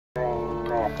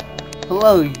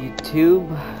Hello YouTube.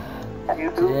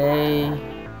 Today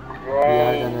we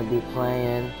are gonna be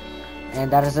playing, and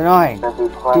that is annoying.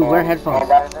 Dude, wear headphones.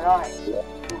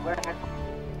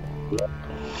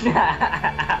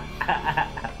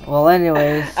 Well,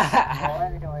 anyways,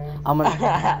 I'm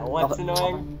gonna. What's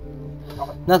annoying?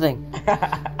 Nothing.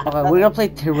 Okay, we're gonna play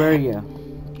Terraria.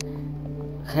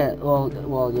 Okay,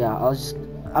 well, yeah.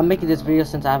 I'm making this video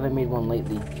since I haven't made one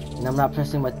lately, and I'm not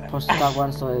pressing my push to talk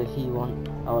button, so he won't.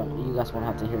 You guys won't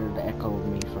have to hear the echo of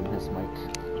me from his mic.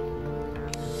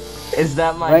 Is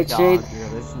that my right, dog Shade? you're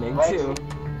listening to?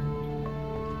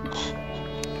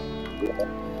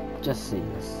 Just see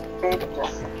this.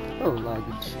 Oh,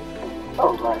 luggage.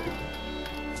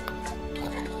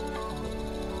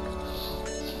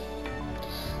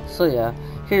 So yeah,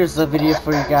 here's the video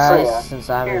for you guys since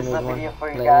I haven't made one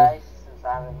lately.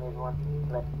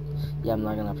 Yeah, I'm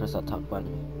not gonna press that talk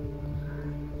button.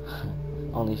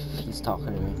 Only if he's talking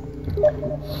to me.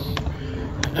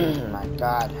 My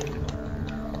God.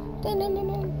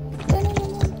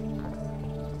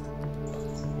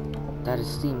 That is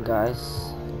Steam,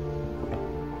 guys.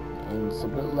 And it's a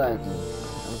bit laggy.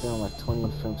 I'm getting like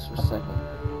 20 frames per second.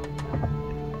 I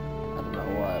don't know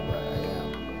why, but I am.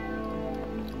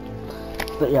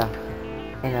 But yeah.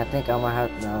 And I think I might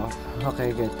have no.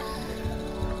 Okay, good.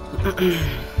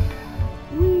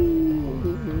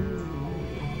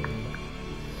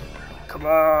 Come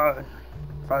on,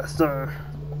 faster.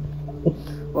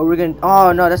 What we're gonna?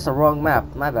 Oh no, that's the wrong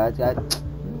map. My bad, guys.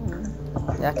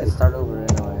 Yeah, I can start over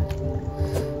anyway.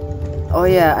 Oh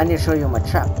yeah, I need to show you my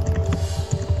trap.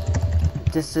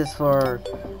 This is for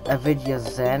a video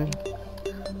Zen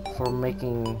for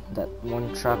making that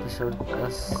one trap he showed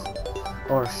us,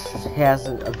 or he has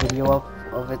a video up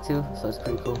of it too, so it's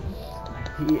pretty cool.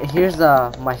 Here's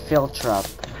my failed trap.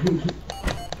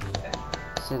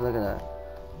 See, look at that.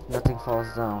 Nothing falls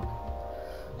down.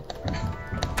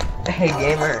 Hey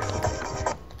gamer.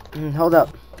 Hold up.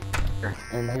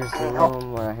 And here's the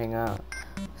room where I hang out.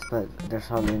 But there's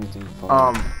hardly anything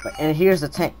falling. And here's the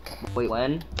tank. Wait,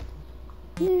 when?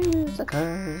 Here's the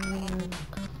tank.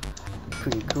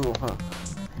 Pretty cool, huh?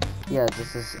 Yeah,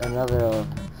 this is another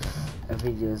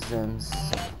video Zen's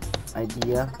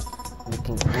idea.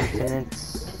 Making infinite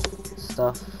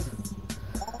stuff.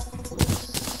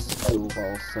 It's cool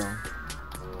also.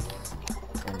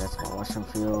 And that's my washing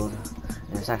field.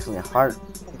 And there's actually a heart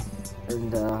in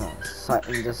the side,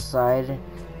 this side,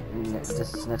 and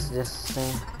this next to this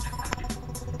thing.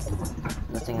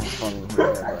 Nothing has fallen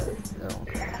here,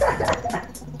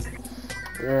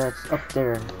 but yeah, it's up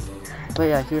there. But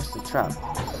yeah, here's the trap.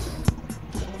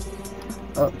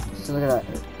 Oh, so look at that.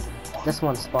 This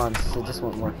one spawns, so this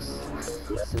one works.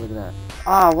 So look at that.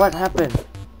 Ah, what happened?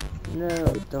 No,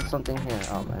 there was something here.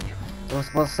 Oh man. I was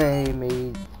supposed to say I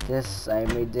made this,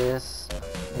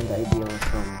 and the idea was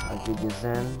from a video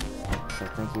Zen. So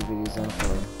thank you video Zen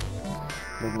for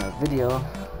making that video.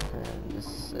 And this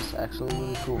is actually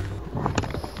really cool.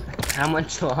 How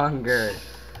much longer?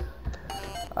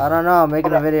 I don't know, I'm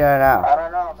making a video right now.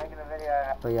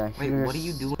 But yeah, wait, here's... what are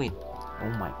you doing? Oh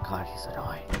my God, he's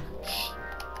annoying. Shh.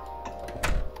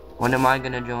 When am I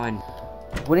gonna join?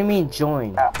 What do you mean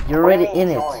join? You're already in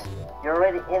it.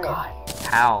 God.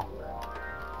 How?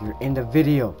 You're in the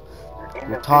video.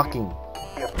 You're talking.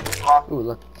 Ooh,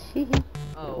 look.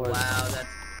 Oh wow, that's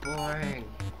boring.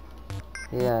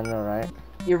 Yeah, I know, right?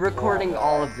 You're recording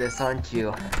all of this, aren't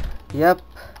you? Yep.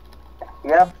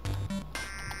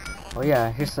 Oh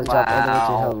yeah, here's the job all the way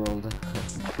to Hell World.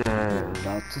 We're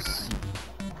about to see.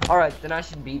 Alright, then I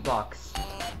should beatbox.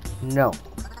 No.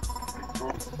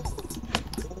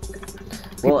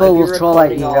 Well, People will troll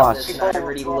like you watch. I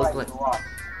already look like...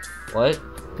 What?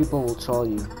 People will troll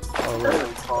you. Oh,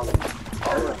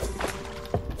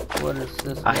 what is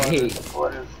this? I hate...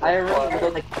 I already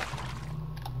look like...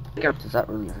 Does that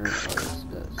really hurt? Oh, yes, it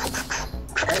does.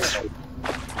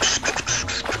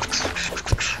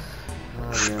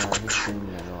 Oh yeah, he's being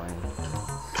annoying.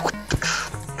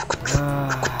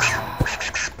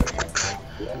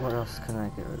 What else can I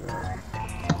get rid of?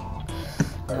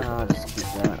 No, I'll just keep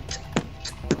that.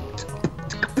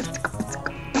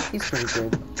 He's pretty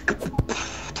good.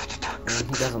 And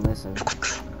he doesn't listen.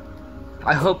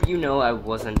 I hope you know I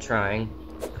wasn't trying.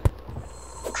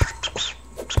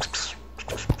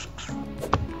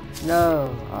 No!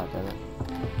 Oh, damn it.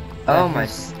 Oh, my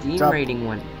Steam rating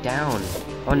went down.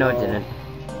 Oh, no, it didn't.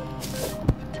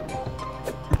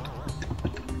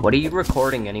 What are you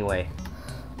recording anyway?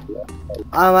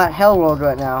 I'm at Hell World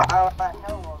right now.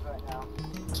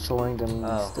 Showing them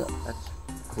stuff. That's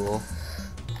cool.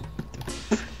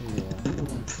 Yeah.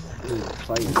 Ooh,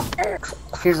 fire.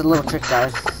 Here's a little trick,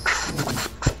 guys.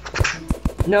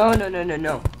 No, no, no, no,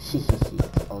 no.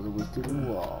 All the way to the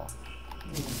wall.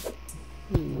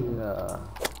 Yeah.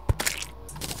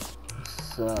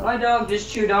 So. My dog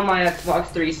just chewed on my Xbox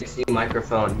 360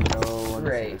 microphone. No one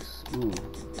Great. cares. Ooh.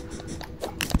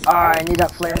 Ah, I need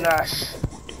that flame dash.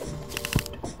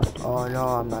 Oh no,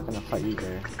 I'm not gonna fight you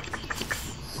there,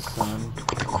 son.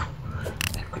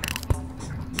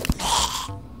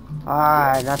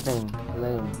 Ah, nothing.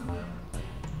 Lame.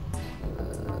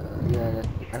 Yeah,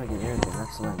 I don't get anything.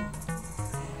 That's lame.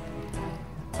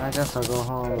 I guess I'll go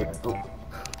home and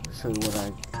show you what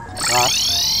I got.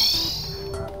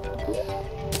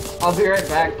 I'll be right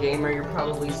back, gamer. You're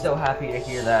probably so happy to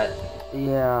hear that.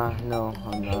 Yeah, no,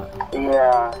 I'm not.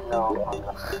 Yeah, no, I'm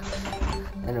not.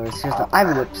 Anyways, here's the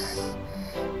ivy whips.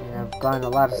 And I've gotten a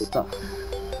lot of stuff.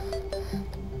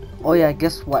 Oh yeah,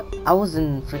 guess what? I was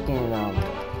in freaking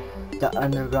the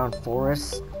underground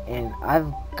forest, and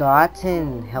I've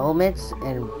gotten helmets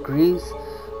and greaves,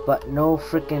 but no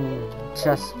freaking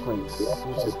chest plates,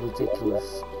 which is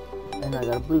ridiculous. And I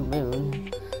got a blue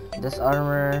moon, this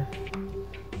armor,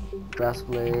 brass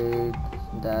blade,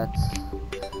 that,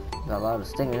 got a lot of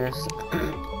stingers,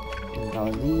 and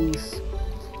all these,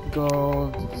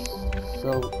 gold,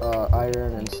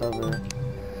 iron and silver,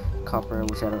 copper,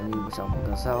 which I don't need, which I'm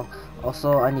gonna sell.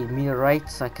 Also, I need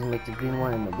meteorites so I can make the green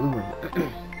one and the blue one.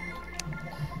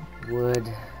 Wood,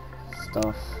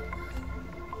 stuff,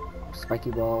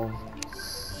 spiky balls,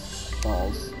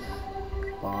 bombs.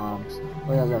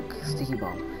 Oh yeah, look, sticky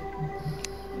bomb.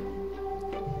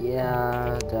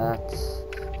 Yeah, that's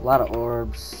a lot of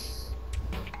orbs.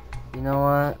 You know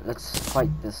what? Let's fight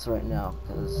this right now,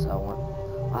 because I want.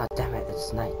 Ah, damn it!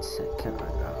 It's night. I can't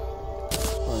right now.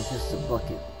 Oh, here's the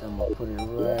bucket. Then we'll put it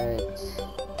right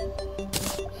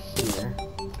here.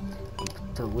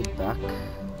 Put the wood back.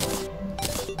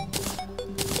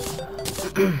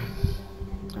 I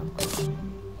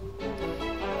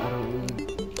don't need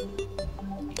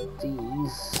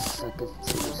these. I could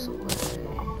take this away.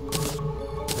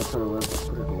 That's what it was.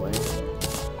 Put it away.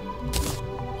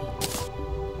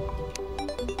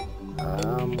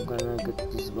 I'm gonna get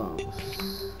these bombs.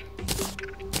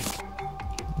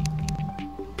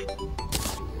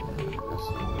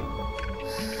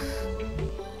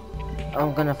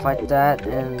 I'm gonna fight that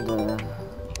and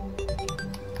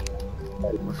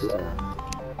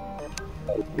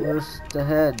where's the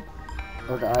head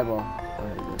or the eyeball?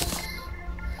 There it is.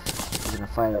 I'm gonna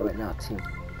fight it right now too.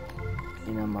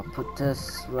 And I'm gonna put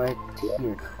this right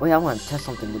here. Oh yeah, I want to test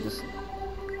something with this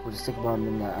stick bomb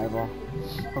in that eyeball.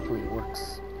 Hopefully it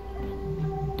works.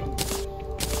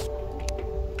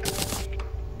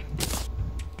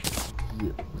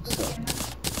 Yeah, what's up?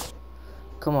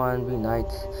 Come on, be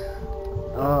nice.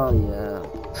 Oh yeah.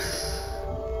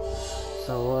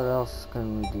 So what else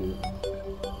can we do?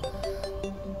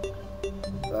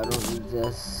 I don't need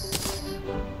this.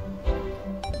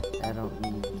 I don't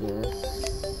need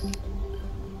this.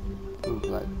 Ooh,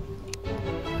 blood.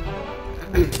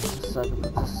 So I can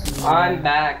put this in. I'm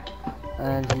back.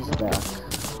 And he's back.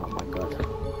 Oh my god.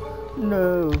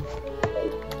 No.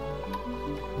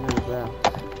 He's back.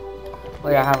 Oh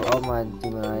yeah, I have all my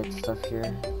demonite stuff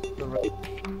here.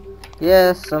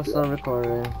 Yes, I'm still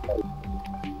recording.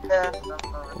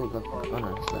 Oh, look. Oh no,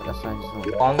 that's not his How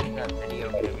room. long is that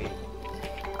video gonna be?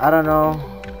 I don't know.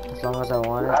 As long as I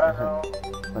want it.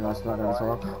 But no, it's not gonna be so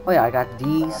long. Oh yeah, I got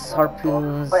these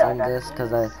harpoons and this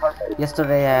because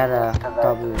yesterday I had a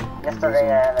goblin. And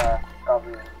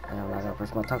I'm not gonna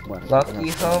press my talk button. Lucky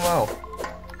homo.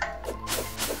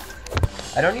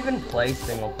 I don't even play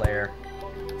single player.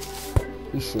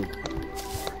 You should.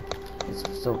 It's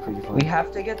still pretty fun. We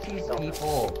have to get these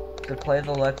people to play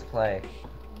the Let's Play.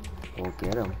 We'll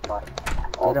get him.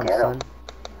 Get him, son.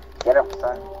 Get him,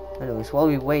 son. Anyways, while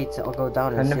we wait, I'll go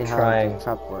down and see how the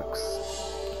trap works.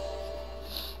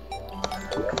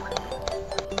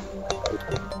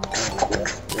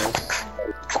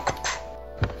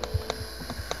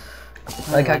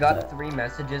 Like, I got 3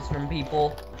 messages from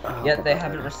people, yet they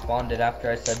haven't responded after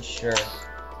I said sure.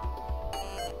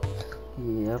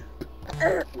 Yep.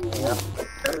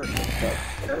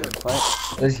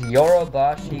 There's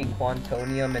Yorubashi,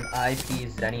 Quantonium, and IP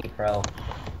Zenny Pro.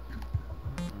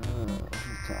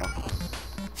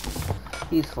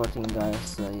 He's 14 guys,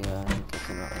 so yeah, I guess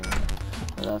I'm not really.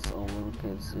 But that's all little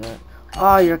kids, yeah.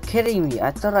 Oh, you're kidding me!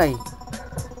 I thought I.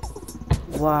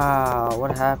 Wow,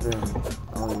 what happened?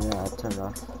 Oh yeah, I turned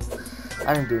off.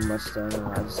 I didn't do much there.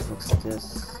 I just fixed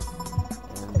this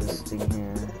and this thing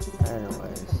here.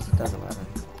 Anyways, doesn't matter.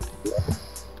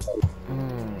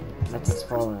 Nothing's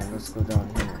falling. Let's go down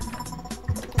here.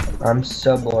 I'm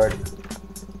so bored.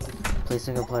 Play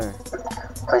single player.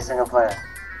 Play single player.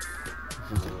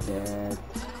 If Dead.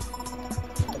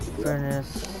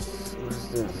 Furnace. What is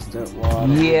this? Dirt wall.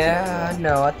 Yeah,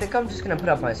 no, I think I'm just gonna put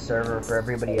up my server for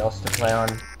everybody else to play on.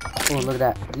 Oh, look at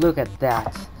that. Look at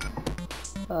that.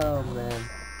 Oh, man.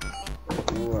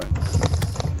 It works.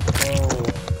 Oh.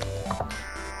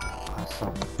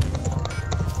 Awesome.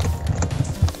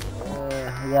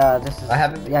 Yeah, this is. I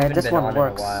haven't yeah, even this been one on in a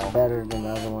works while. better than the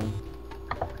other one.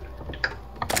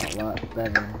 A lot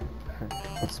better.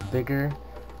 It's bigger.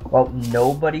 Well,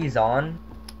 nobody's on.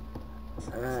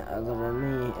 Other than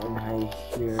me and I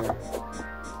hear.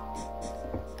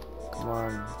 Come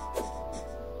on.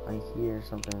 I hear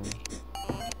something.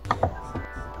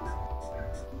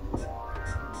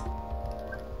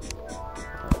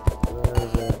 Where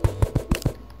is it?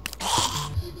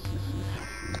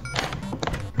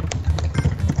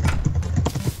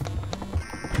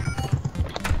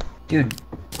 Dude,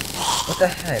 what the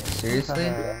heck? Seriously?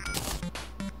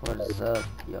 What is up,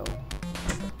 yo?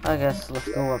 I guess let's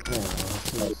go up here. Let's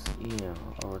see what's here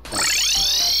over top.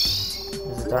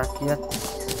 Is it dark yet?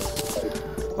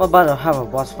 We're about to have a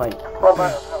boss fight.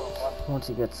 Once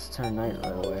it gets turned night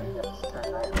right away.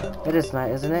 It is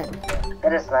night, isn't it?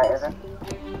 It is night, isn't it?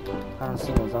 I don't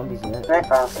see no zombies yet. I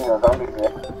don't see no zombies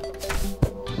yet.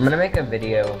 I'm gonna make a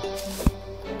video.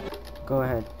 Go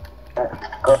ahead.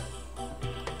 Go.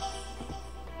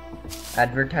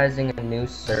 Advertising a new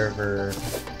server.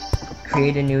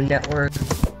 Create a new network. Keep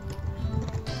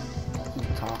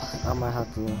talking. I might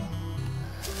have to.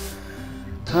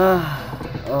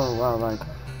 Oh wow, like.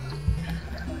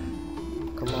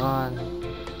 Come on.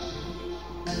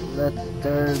 Let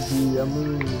there be a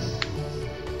moon.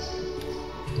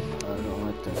 I don't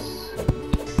like this.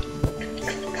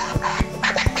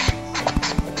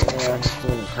 Yeah, he's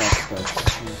doing a crap stuff.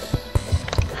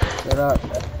 Shut up.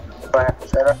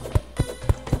 Shut up.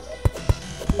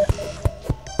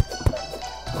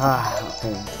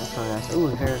 Okay. I'm sorry, guys. Ooh,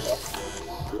 here's.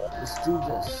 Let's do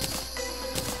this.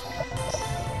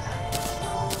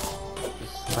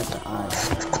 Just like the eye.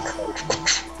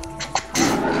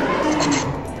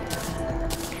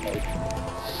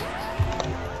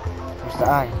 Where's the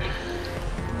eye?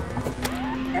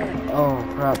 Oh,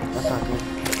 crap. That's not good.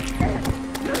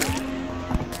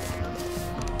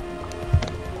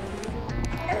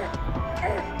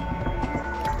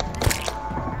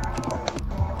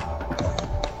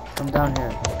 Come down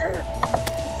here.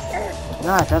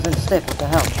 Nah, it doesn't stick. What the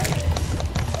hell?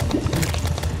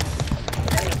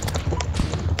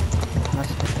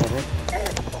 That's pathetic.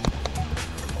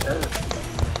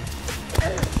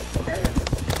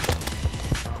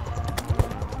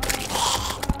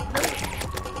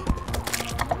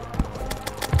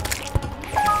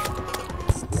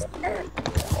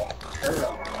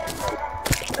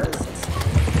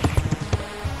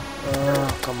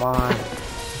 Oh, come on.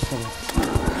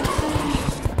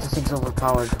 This thing's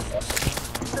overpowered.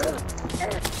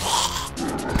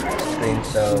 Stream,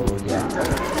 so yeah.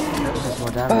 There's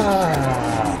more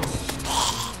damage.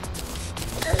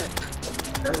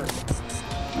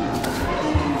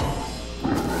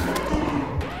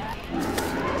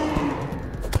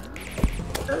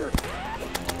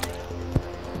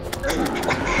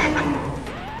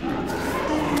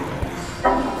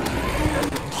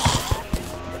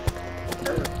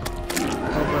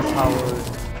 Overpowered.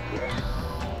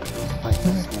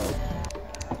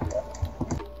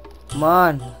 Come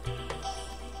on.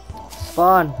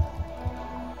 Spawn.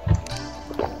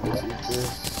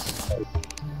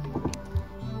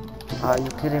 Are you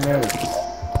kidding me?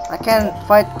 I can't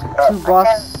fight two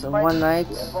bosses in one night.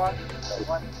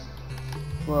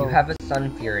 Whoa. You have a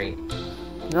Sun Fury.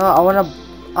 No, I wanna.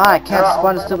 I can't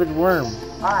spawn a stupid worm.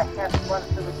 I can't spawn a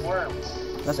stupid worm.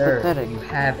 That's Sir, pathetic. you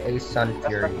have a Sun That's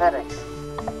Fury. pathetic.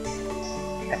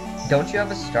 Don't you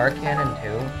have a Star Cannon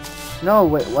too? No,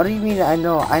 wait. What do you mean? I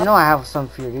know I have some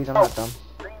fury, dude. I'm not dumb.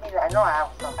 What do you mean? I know I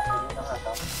have something. I'm not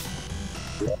dumb.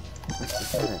 That's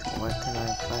pathetic. Why can't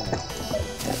I fight it?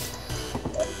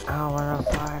 I wanna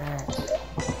fight it.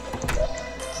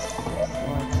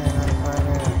 Why can't I fight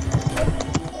it?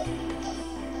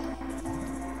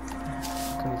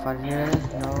 Can we fight it here?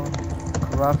 No.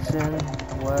 Corruption.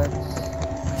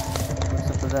 What's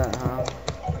up with that, huh?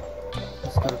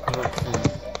 Let's go to corruption.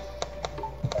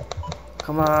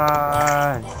 Come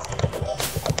on!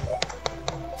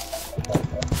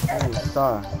 Hey,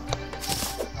 star.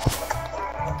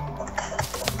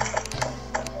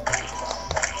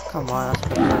 Come on, that's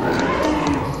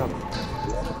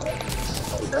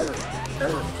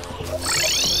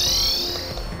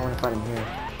I wanna fight him here.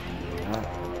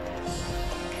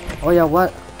 Oh yeah,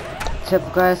 what? Tip,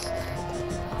 guys.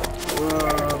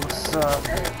 Whoa, what's up?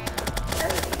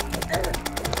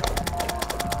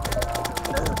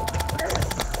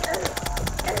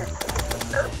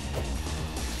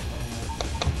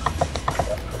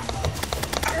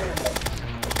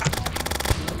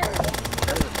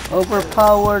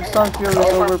 Overpowered, Sun Fury is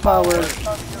overpowered.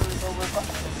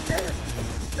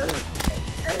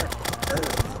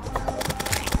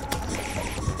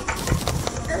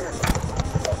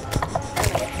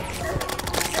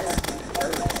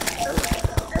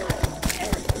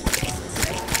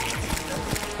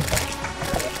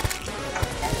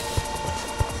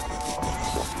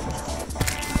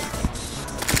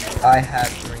 I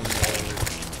have green balls.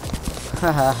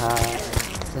 Hahaha.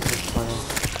 This is funny.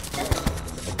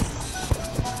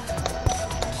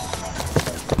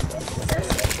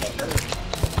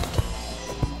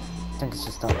 I think it's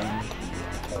just that one.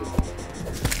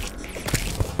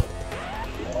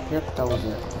 Yep, that was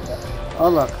it. Oh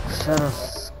look, shadow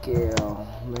scale,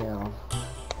 mail.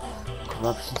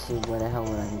 Corruption seed, where the hell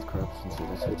would I need corruption seed?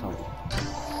 That's retarded.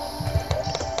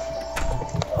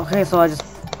 Okay, so I just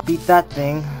beat that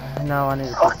thing. Now I need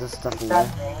to put this stuff away.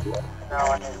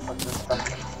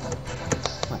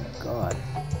 My god.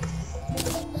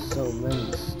 So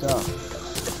many stuff.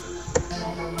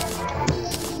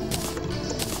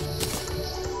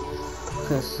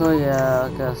 Okay, so yeah, I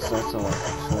guess that's all I can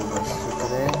show you guys for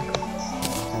today.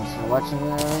 Thanks for watching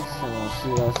guys, and I'll see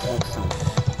you guys next time.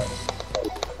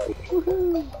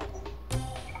 Woohoo!